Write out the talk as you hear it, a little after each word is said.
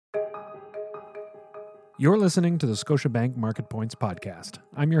You're listening to the Scotiabank Market Points podcast.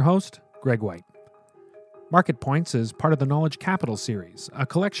 I'm your host, Greg White. Market Points is part of the Knowledge Capital series, a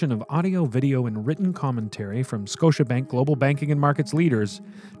collection of audio, video, and written commentary from Scotiabank Global Banking and Markets leaders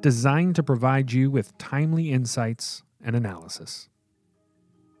designed to provide you with timely insights and analysis.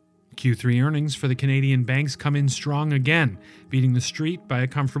 Q3 earnings for the Canadian banks come in strong again, beating the street by a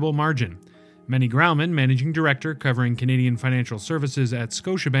comfortable margin. Manny Grauman, Managing Director covering Canadian Financial Services at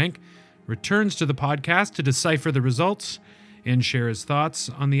Scotiabank, returns to the podcast to decipher the results and share his thoughts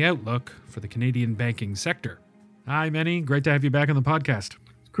on the outlook for the Canadian banking sector. Hi, Manny. Great to have you back on the podcast.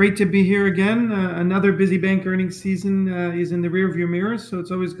 It's great to be here again. Another busy bank earnings season is in the rearview mirror, so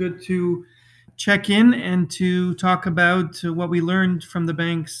it's always good to check in and to talk about what we learned from the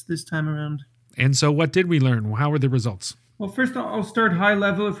banks this time around. And so what did we learn? How were the results? Well, first I'll start high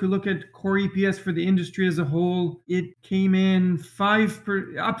level. If we look at core EPS for the industry as a whole, it came in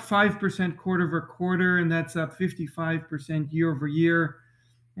up 5% quarter over quarter, and that's up 55% year over year,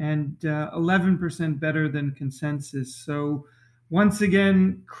 and 11% better than consensus. So once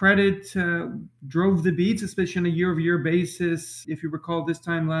again, credit drove the beats, especially on a year over year basis. If you recall, this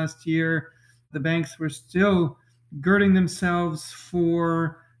time last year, the banks were still girding themselves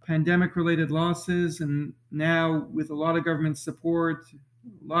for pandemic-related losses, and now with a lot of government support,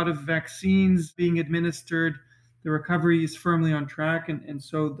 a lot of vaccines being administered, the recovery is firmly on track, and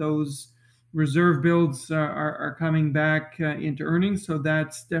so those reserve builds are coming back into earnings, so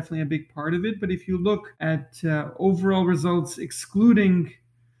that's definitely a big part of it. But if you look at overall results excluding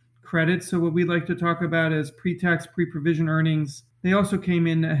credit, so what we like to talk about as pre-tax, pre-provision earnings, they also came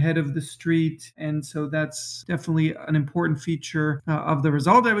in ahead of the street, and so that's definitely an important feature of the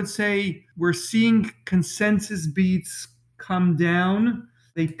result. I would say we're seeing consensus beats come down.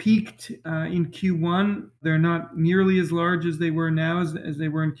 They peaked in Q1. They're not nearly as large as they were now as they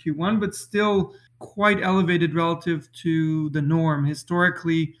were in Q1, but still quite elevated relative to the norm.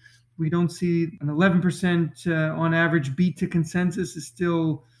 Historically, we don't see an 11% on average beat to consensus is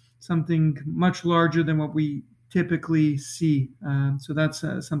still something much larger than what we typically see. So that's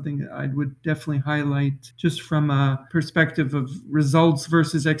something that I would definitely highlight just from a perspective of results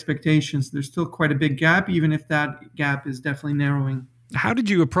versus expectations. There's still quite a big gap, even if that gap is definitely narrowing. How did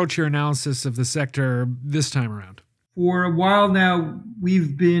you approach your analysis of the sector this time around? For a while now,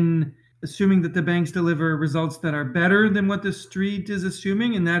 we've been assuming that the banks deliver results that are better than what the street is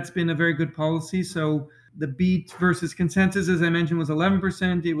assuming, and that's been a very good policy. So the beat versus consensus, as I mentioned, was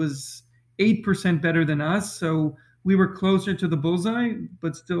 11%. It was 8% better than us. So we were closer to the bullseye,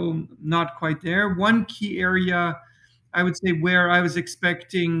 but still not quite there. One key area, I would say, where I was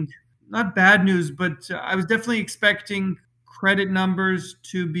expecting, not bad news, but I was definitely expecting credit numbers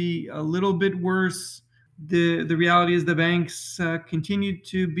to be a little bit worse. The reality is the banks continued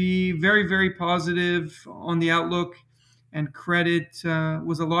to be very, very positive on the outlook, and credit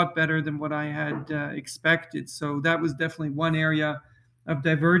was a lot better than what I had expected. So that was definitely one area of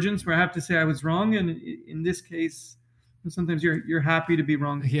divergence where I have to say I was wrong. And in this case, sometimes you're happy to be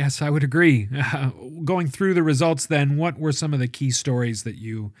wrong. Yes, I would agree. Going through the results then, what were some of the key stories that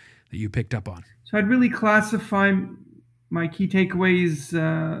you picked up on? So I'd really classify my key takeaways.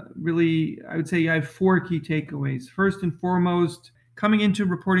 I would say I have four key takeaways. First and foremost, coming into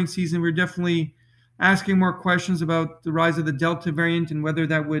reporting season, we're definitely asking more questions about the rise of the Delta variant and whether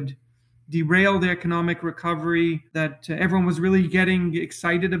that would derail the economic recovery that everyone was really getting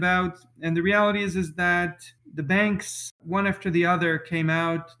excited about. And the reality is that the banks, one after the other, came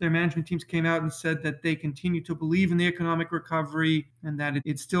out, their management teams came out and said that they continue to believe in the economic recovery and that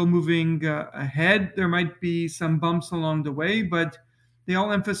it's still moving ahead. There might be some bumps along the way, but they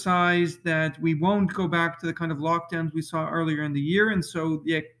all emphasized that we won't go back to the kind of lockdowns we saw earlier in the year. And so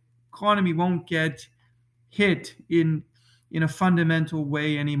the economy won't get hit in a fundamental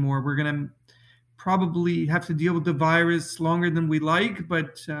way anymore. We're going to probably have to deal with the virus longer than we like,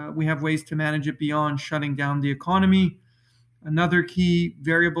 but we have ways to manage it beyond shutting down the economy. Another key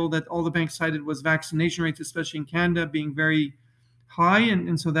variable that all the banks cited was vaccination rates, especially in Canada, being very high.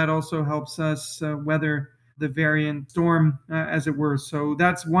 And so that also helps us weather the variant storm, as it were. So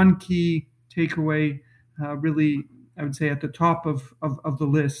that's one key takeaway, really, I would say, at the top of the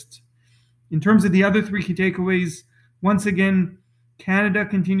list. In terms of the other three key takeaways, once again, Canada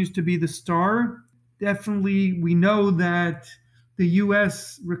continues to be the star. Definitely, we know that the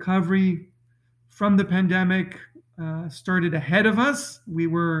U.S. recovery from the pandemic started ahead of us. We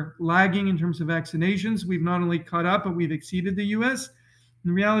were lagging in terms of vaccinations. We've not only caught up, but we've exceeded the U.S.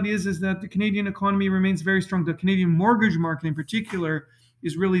 And the reality is that the Canadian economy remains very strong. The Canadian mortgage market in particular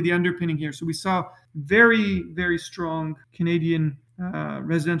is really the underpinning here. So we saw very, very strong Canadian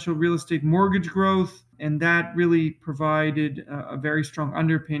residential real estate mortgage growth, and that really provided a very strong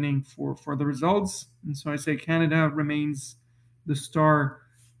underpinning for the results. And so I say Canada remains the star.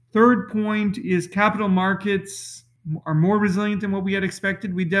 Third point is capital markets are more resilient than what we had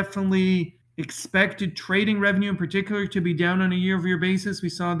expected. We definitely expected trading revenue in particular to be down on a year-over-year basis. We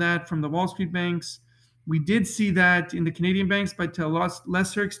saw that from the Wall Street banks. We did see that in the Canadian banks, but to a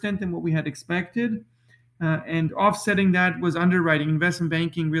lesser extent than what we had expected. And offsetting that was underwriting. Investment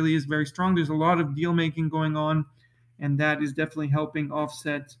banking really is very strong. There's a lot of deal making going on, and that is definitely helping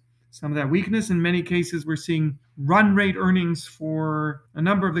offset some of that weakness. In many cases, we're seeing run rate earnings for a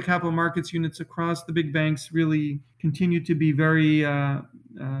number of the capital markets units across the big banks really continue to be very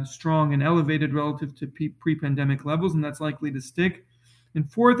strong and elevated relative to pre-pandemic levels, and that's likely to stick.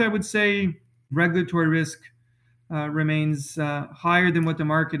 And fourth, I would say regulatory risk remains higher than what the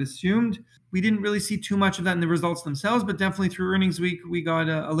market assumed. We didn't really see too much of that in the results themselves, but definitely through earnings week, we got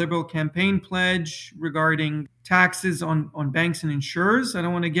a Liberal campaign pledge regarding taxes on banks and insurers. I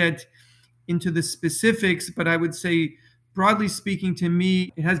don't want to get into the specifics, but I would say, broadly speaking, to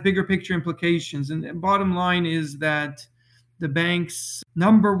me, it has bigger picture implications. And the bottom line is that the bank's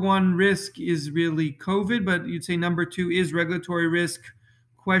number one risk is really COVID, but you'd say number two is regulatory risk.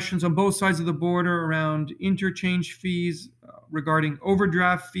 Questions on both sides of the border around interchange fees, regarding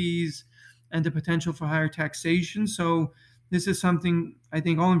overdraft fees, and the potential for higher taxation. So this is something I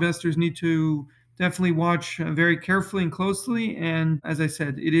think all investors need to definitely watch very carefully and closely. And as I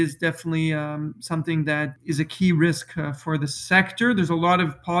said, it is definitely something that is a key risk for the sector. There's a lot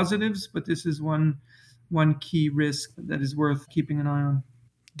of positives, but this is one key risk that is worth keeping an eye on.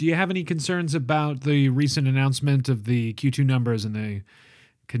 Do you have any concerns about the recent announcement of the Q2 numbers and the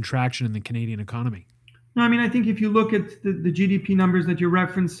contraction in the Canadian economy? No, I mean, I think if you look at the GDP numbers that you're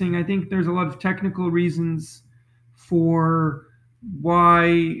referencing, I think there's a lot of technical reasons for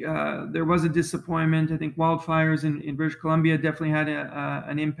why there was a disappointment. I think wildfires in British Columbia definitely had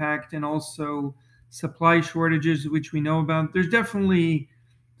an impact, and also supply shortages, which we know about. There's definitely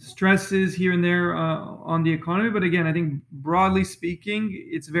stresses here and there on the economy. But again, I think broadly speaking,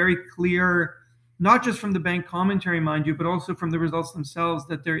 it's very clear, not just from the bank commentary, mind you, but also from the results themselves,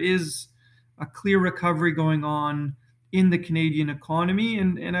 that there is a clear recovery going on in the Canadian economy.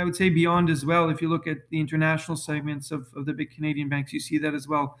 And I would say beyond as well. If you look at the international segments of the big Canadian banks, you see that as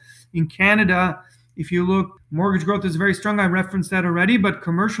well. In Canada, if you look, mortgage growth is very strong. I referenced that already, but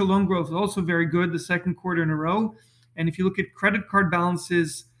commercial loan growth is also very good, the second quarter in a row. And if you look at credit card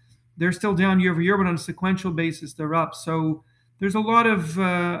balances, they're still down year over year, but on a sequential basis, they're up. So there's a lot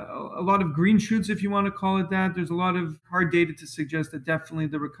of green shoots, if you want to call it that. There's a lot of hard data to suggest that definitely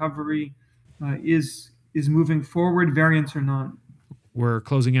the recovery is moving forward, variants or not. We're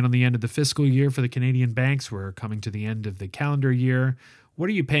closing in on the end of the fiscal year for the Canadian banks. We're coming to the end of the calendar year. What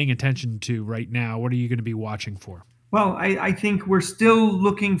are you paying attention to right now? What are you going to be watching for? Well, I think we're still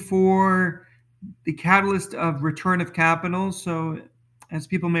looking for the catalyst of return of capital. So as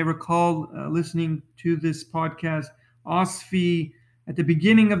people may recall, listening to this podcast, OSFI, at the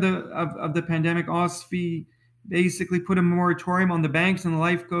beginning of the pandemic, OSFI basically put a moratorium on the banks and the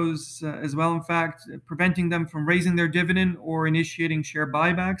life goes as well, in fact, preventing them from raising their dividend or initiating share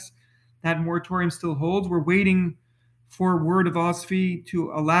buybacks. That moratorium still holds. We're waiting for word of OSFI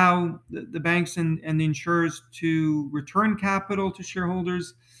to allow the banks and the insurers to return capital to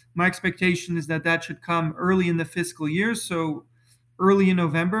shareholders. My expectation is that should come early in the fiscal year. So early in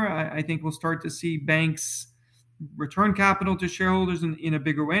November, I think we'll start to see banks return capital to shareholders in a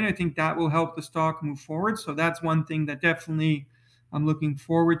bigger way. And I think that will help the stock move forward. So that's one thing that definitely I'm looking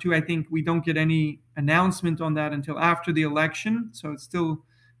forward to. I think we don't get any announcement on that until after the election. So it's still,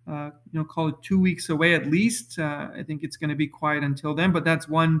 call it 2 weeks away at least. I think it's going to be quiet until then. But that's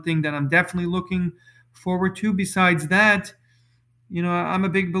one thing that I'm definitely looking forward to. Besides that, I'm a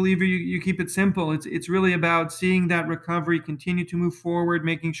big believer you keep it simple. It's really about seeing that recovery continue to move forward,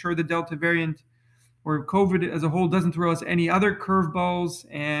 making sure the Delta variant or COVID as a whole doesn't throw us any other curveballs.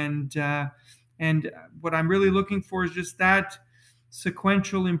 And what I'm really looking for is just that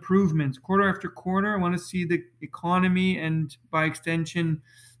sequential improvements quarter after quarter. I want to see the economy and by extension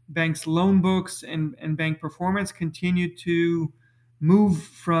banks' loan books and bank performance continue to move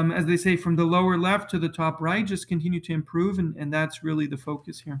from, as they say, from the lower left to the top right, just continue to improve. And that's really the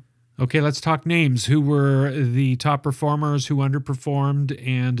focus here. Okay, let's talk names. Who were the top performers, who underperformed,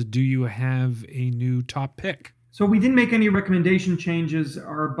 and do you have a new top pick? So we didn't make any recommendation changes.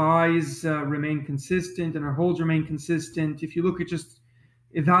 Our buys remain consistent and our holds remain consistent. If you look at just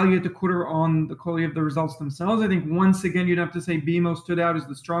evaluate the quarter on the quality of the results themselves, I think once again you'd have to say BMO stood out as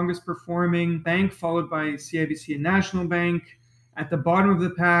the strongest performing bank, followed by CIBC and National Bank. At the bottom of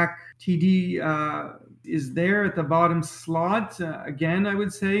the pack, TD is there at the bottom slot, again, I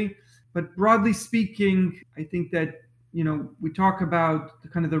would say. But broadly speaking, I think that, we talk about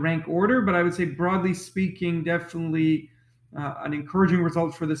the rank order, but I would say broadly speaking, definitely an encouraging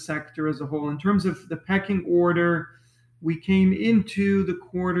result for the sector as a whole. In terms of the pecking order, we came into the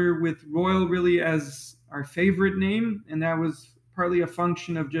quarter with Royal really as our favorite name, and that was partly a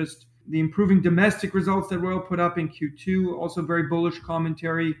function of just the improving domestic results that Royal put up in Q2, also very bullish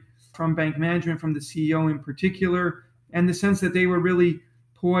commentary from bank management, from the CEO in particular, and the sense that they were really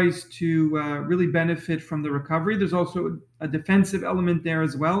poised to really benefit from the recovery. There's also a defensive element there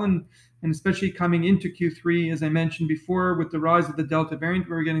as well, and especially coming into Q3, as I mentioned before, with the rise of the Delta variant,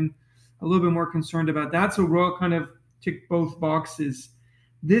 we're getting a little bit more concerned about that. So Royal kind of ticked both boxes.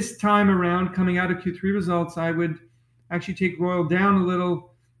 This time around, coming out of Q3 results, I would actually take Royal down a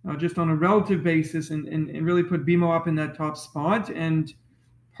little, just on a relative basis, and really put BMO up in that top spot. And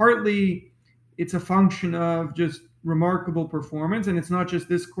partly it's a function of just remarkable performance. And it's not just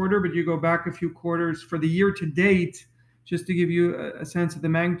this quarter, but you go back a few quarters for the year to date, just to give you a sense of the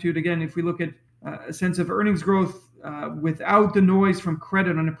magnitude. Again, if we look at a sense of earnings growth without the noise from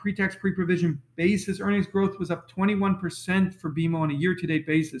credit on a pre-tax, pre-provision basis, earnings growth was up 21% for BMO on a year-to-date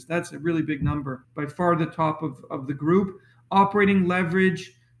basis. That's a really big number, by far the top of the group. Operating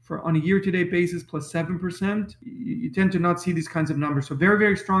leverage on a year-to-date basis plus 7%. You tend to not see these kinds of numbers. So very,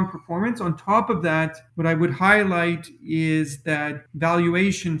 very strong performance. On top of that, what I would highlight is that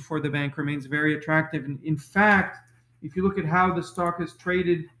valuation for the bank remains very attractive. And in fact, if you look at how the stock has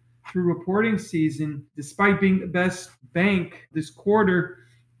traded through reporting season, despite being the best bank this quarter,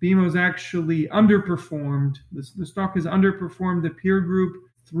 BMO's actually underperformed. The stock has underperformed the peer group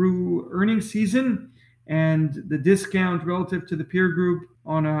through earnings season, and the discount relative to the peer group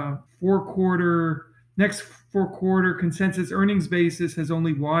on a next four quarter consensus earnings basis has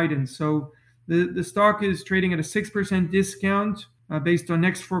only widened. So the stock is trading at a 6% discount based on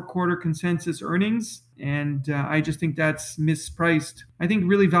next four quarter consensus earnings. And I just think that's mispriced. I think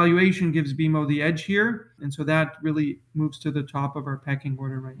really valuation gives BMO the edge here. And so that really moves to the top of our pecking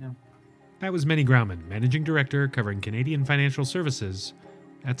order right now. That was Meny Grauman, Managing Director covering Canadian Financial Services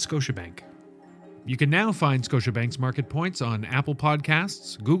at Scotiabank. You can now find Scotiabank's Market Points on Apple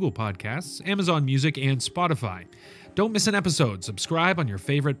Podcasts, Google Podcasts, Amazon Music, and Spotify. Don't miss an episode. Subscribe on your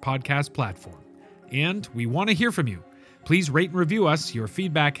favorite podcast platform. And we want to hear from you. Please rate and review us. Your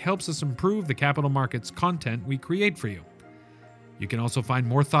feedback helps us improve the capital markets content we create for you. You can also find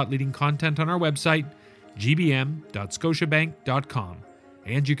more thought-leading content on our website, gbm.scotiabank.com.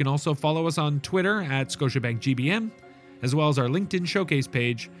 And you can also follow us on Twitter at ScotiabankGBM, as well as our LinkedIn showcase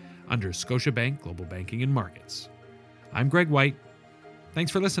page under Scotiabank Global Banking and Markets. I'm Greg White.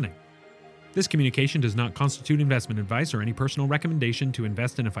 Thanks for listening. This communication does not constitute investment advice or any personal recommendation to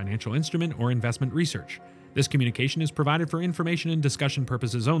invest in a financial instrument or investment research. This communication is provided for information and discussion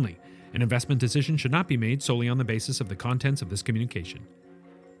purposes only. An investment decision should not be made solely on the basis of the contents of this communication.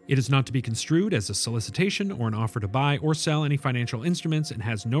 It is not to be construed as a solicitation or an offer to buy or sell any financial instruments and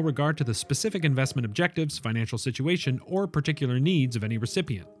has no regard to the specific investment objectives, financial situation, or particular needs of any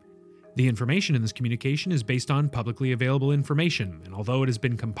recipient. The information in this communication is based on publicly available information, and although it has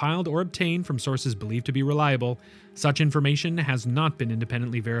been compiled or obtained from sources believed to be reliable, such information has not been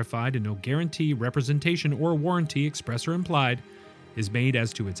independently verified, and no guarantee, representation, or warranty, express or implied, is made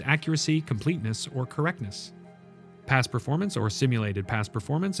as to its accuracy, completeness, or correctness. Past performance or simulated past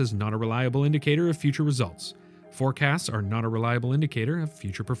performance is not a reliable indicator of future results. Forecasts are not a reliable indicator of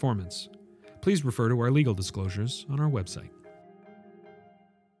future performance. Please refer to our legal disclosures on our website.